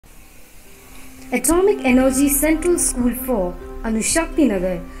Atomic Energy Central School for Anushakti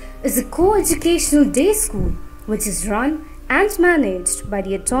Nagar is a co-educational day school which is run and managed by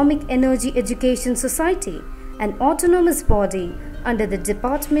the Atomic Energy Education Society, an autonomous body under the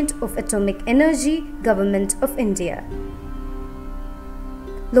Department of Atomic Energy, Government of India.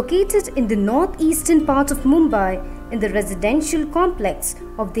 Located in the northeastern part of Mumbai in the residential complex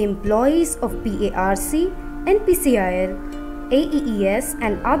of the employees of PARC, NPCIL, Aecs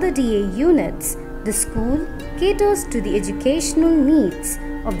and other DA units, the school caters to the educational needs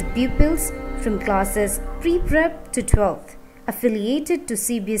of the pupils from classes pre-prep to 12th, affiliated to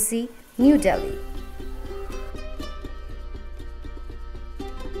CBSE, New Delhi.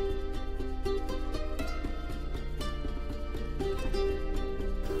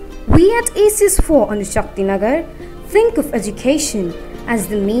 We at Aecs for Anushakti Nagar think of education as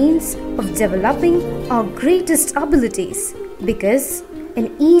the means of developing our greatest abilities, because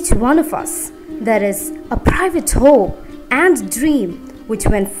in each one of us there is a private hope and dream which,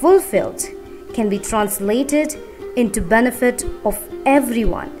 when fulfilled, can be translated into benefit of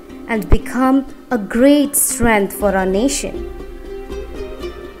everyone and become a great strength for our nation.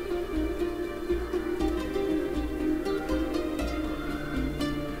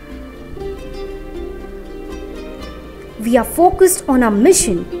 We are focused on our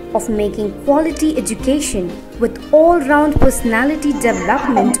mission of making quality education with all-round personality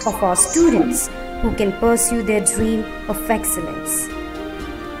development of our students who can pursue their dream of excellence.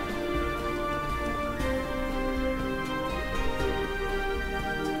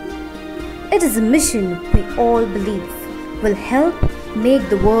 It is a mission we all believe will help make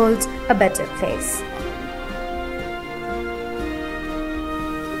the world a better place.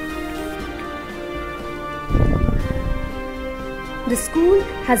 The school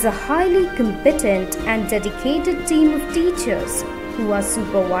has a highly competent and dedicated team of teachers who are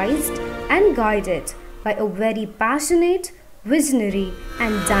supervised and guided by a very passionate, visionary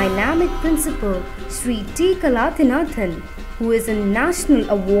and dynamic principal, Sri T. Kalathinathan, who is a national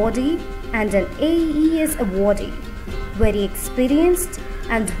awardee and an AES awardee, very experienced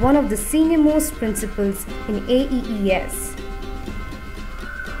and one of the senior-most principals in AES.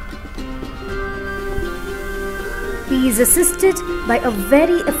 He is assisted by a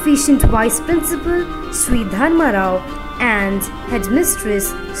very efficient Vice Principal, Sri Dharma Rao, and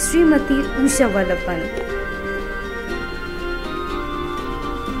Headmistress, Srimati Usha Vallapan.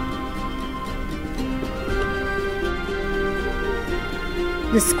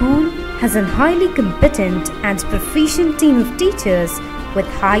 The school has a highly competent and proficient team of teachers with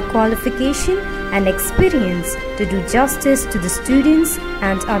high qualification and experience to do justice to the students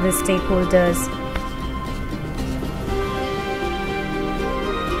and other stakeholders.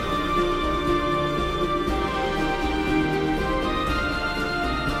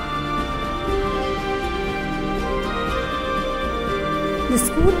 The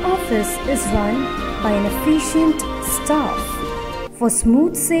school office is run by an efficient staff for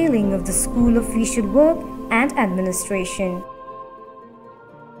smooth sailing of the school official work and administration.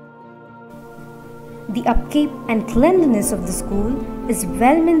 The upkeep and cleanliness of the school is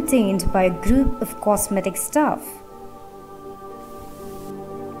well maintained by a group of cosmetic staff.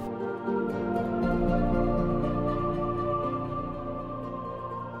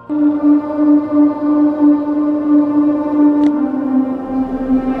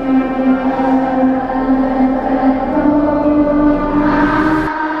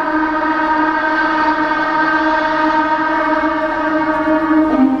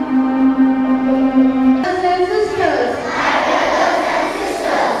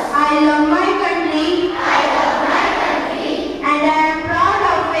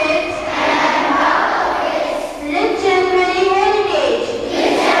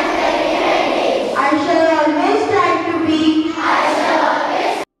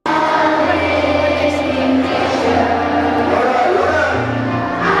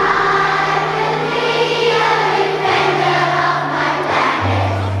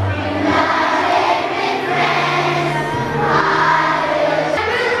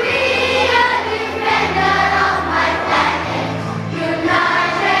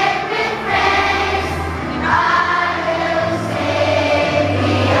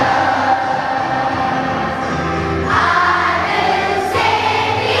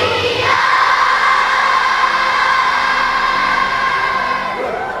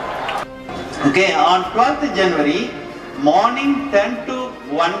 Okay, on 12th January, morning 10 to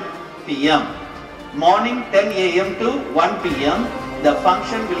 1 p.m. Morning 10 a.m. to 1 p.m. The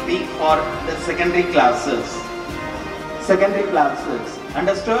function will be for the secondary classes.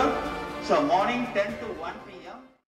 Understood? So morning 10 to